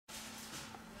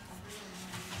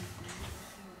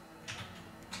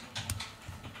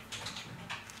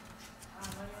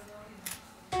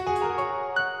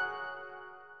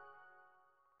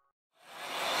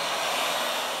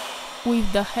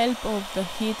With the help of the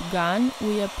heat gun,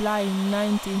 we apply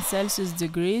 19 Celsius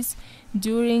degrees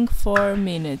during 4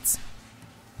 minutes.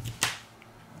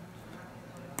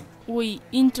 We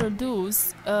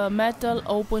introduce a metal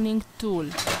opening tool.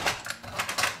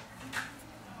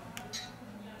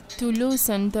 To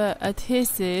loosen the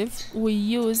adhesive, we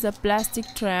use a plastic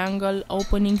triangle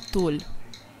opening tool.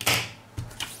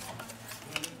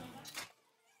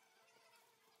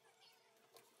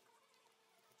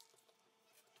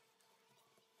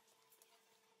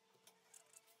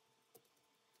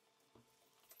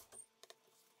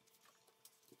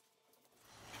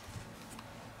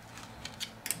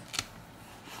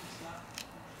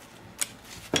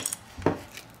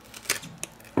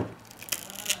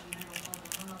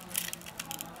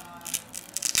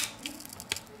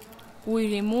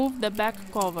 We remove the back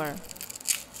cover.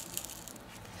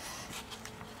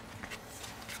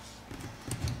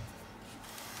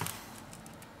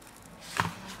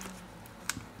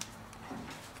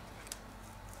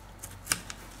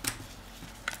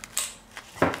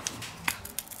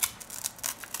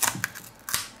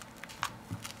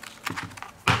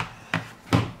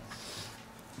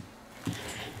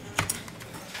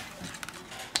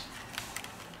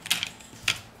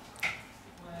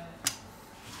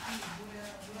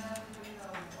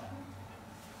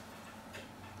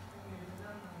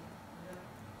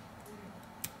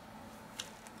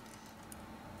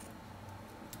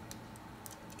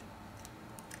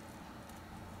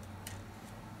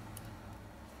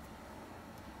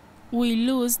 We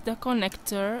lose the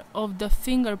connector of the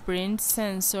fingerprint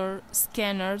sensor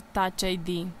scanner Touch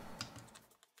ID.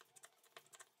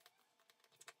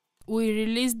 We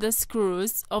release the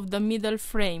screws of the middle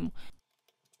frame.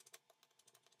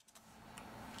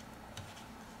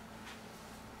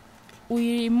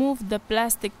 We remove the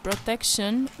plastic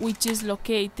protection which is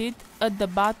located at the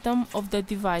bottom of the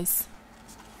device.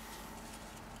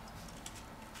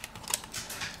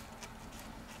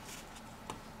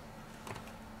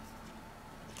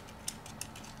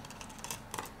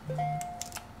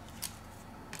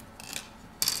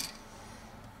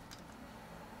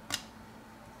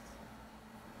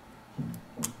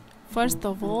 First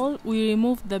of all, we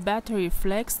remove the battery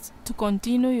flex to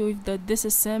continue with the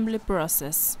disassembly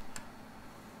process.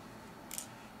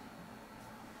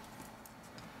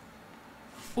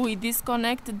 We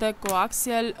disconnect the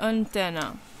coaxial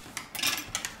antenna.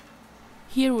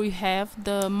 Here we have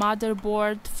the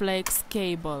motherboard flex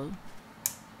cable.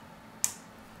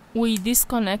 We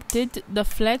disconnected the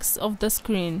flex of the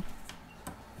screen.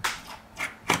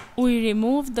 We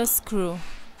remove the screw.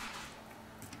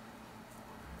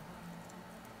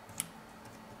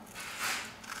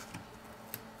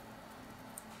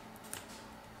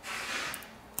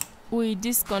 We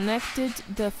disconnected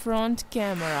the front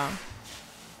camera.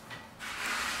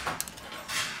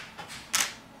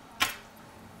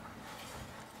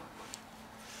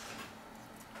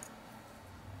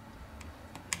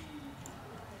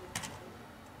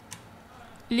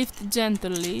 Lift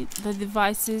gently the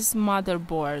device's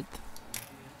motherboard.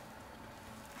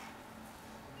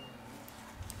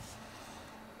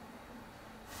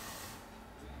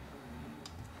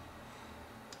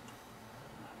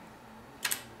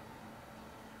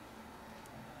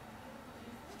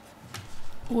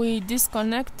 We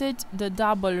disconnected the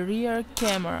double rear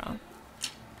camera.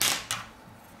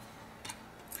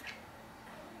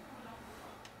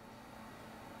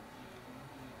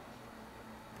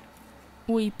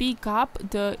 We pick up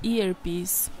the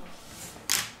earpiece.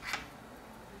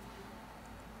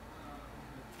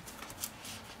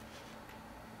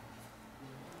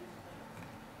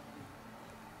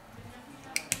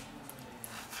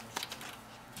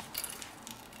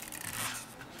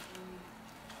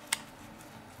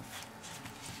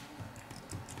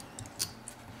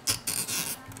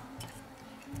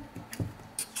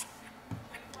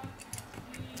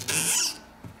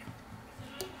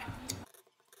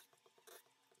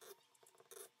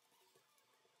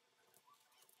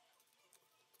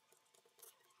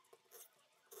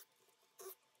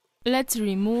 Let's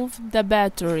remove the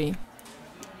battery.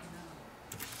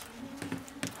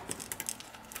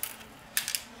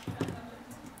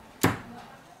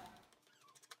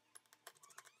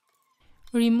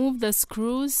 Remove the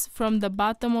screws from the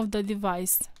bottom of the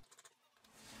device.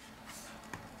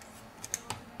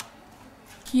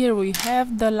 Here we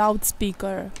have the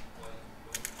loudspeaker.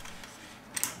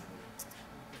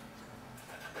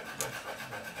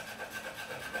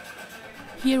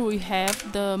 Here we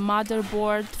have the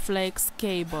motherboard flex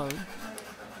cable.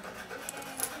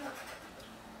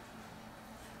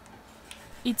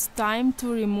 It's time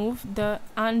to remove the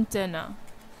antenna.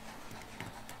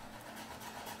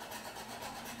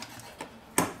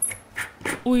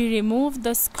 We remove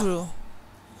the screw.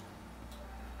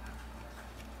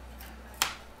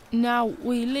 Now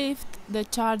we lift the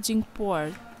charging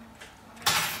port.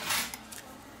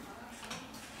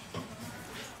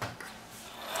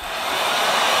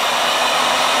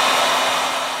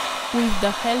 With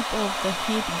the help of the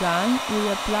heat gun, we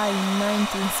apply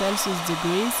 19 Celsius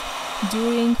degrees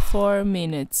during 4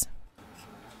 minutes.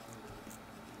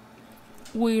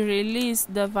 We release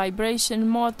the vibration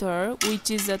motor,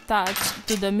 which is attached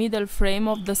to the middle frame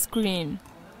of the screen.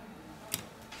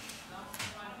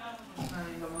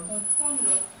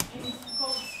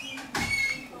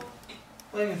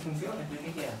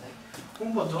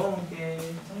 Un botón que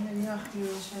está en el viaje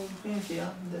o esa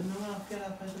influencia, no me las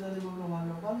pierdas para eso de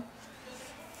probarlo, ¿vale?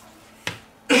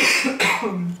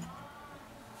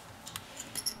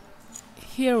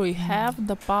 Here we have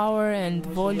the power and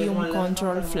volume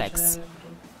control flex.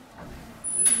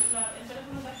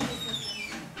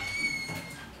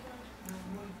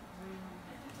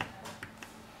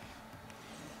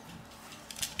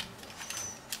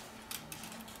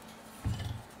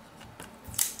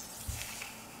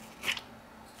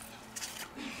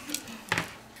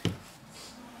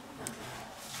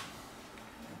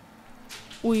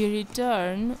 We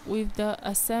return with the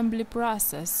assembly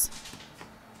process.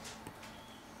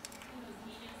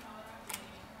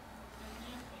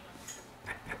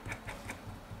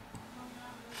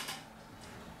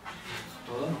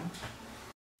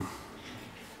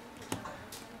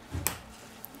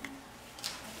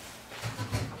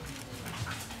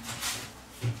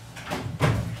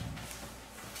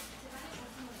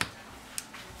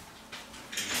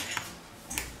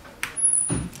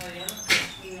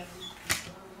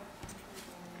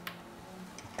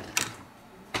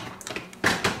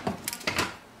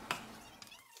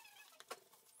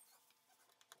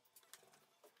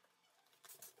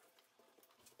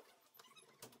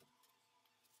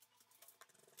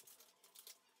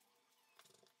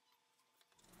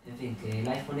 En fin, que el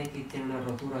iPhone X tiene una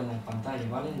rotura en la pantalla,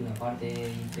 ¿vale? En la parte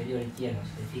inferior izquierda.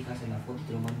 Si te fijas en la foto,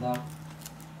 te lo he mandado,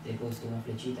 te he puesto una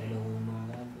flechita y luego uno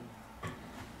grande.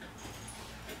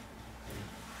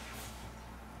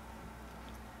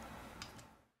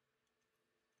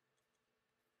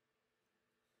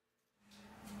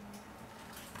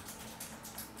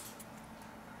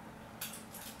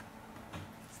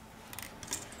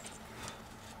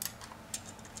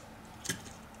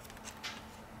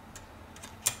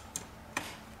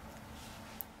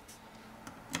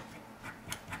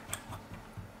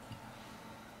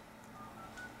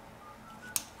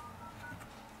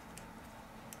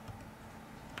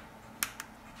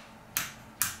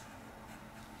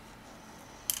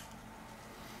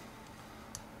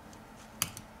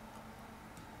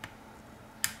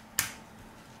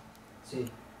 Sí.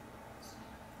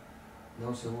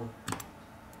 No, seguro.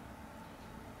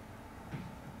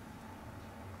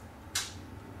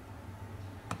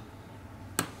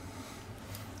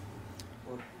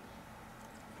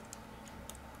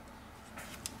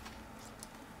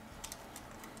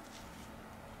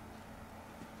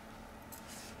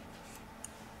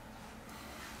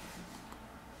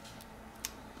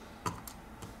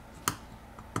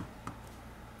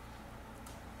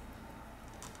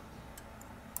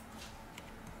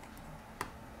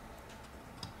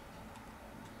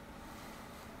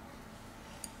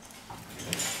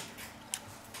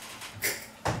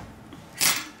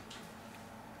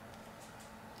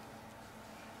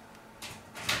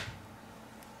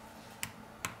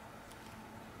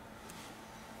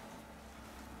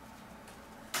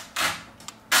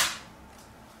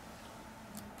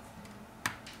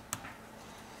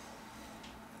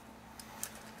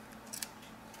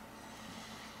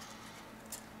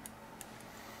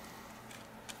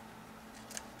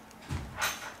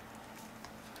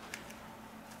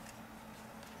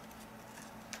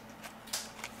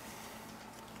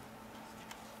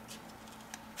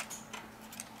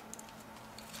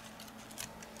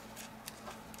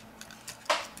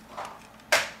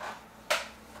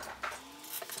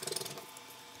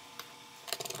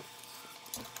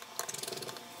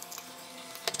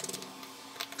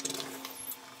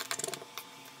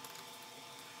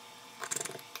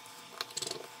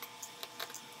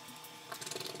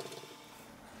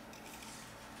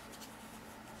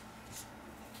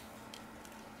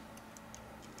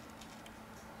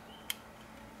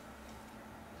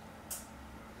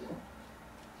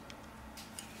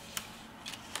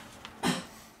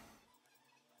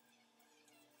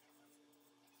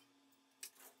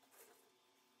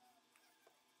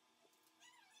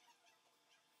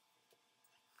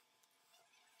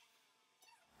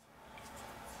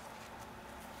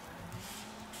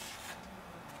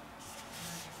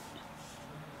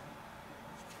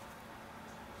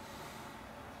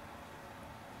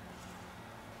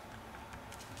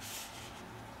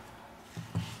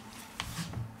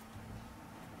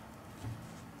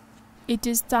 It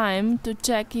is time to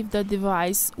check if the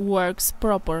device works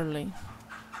properly.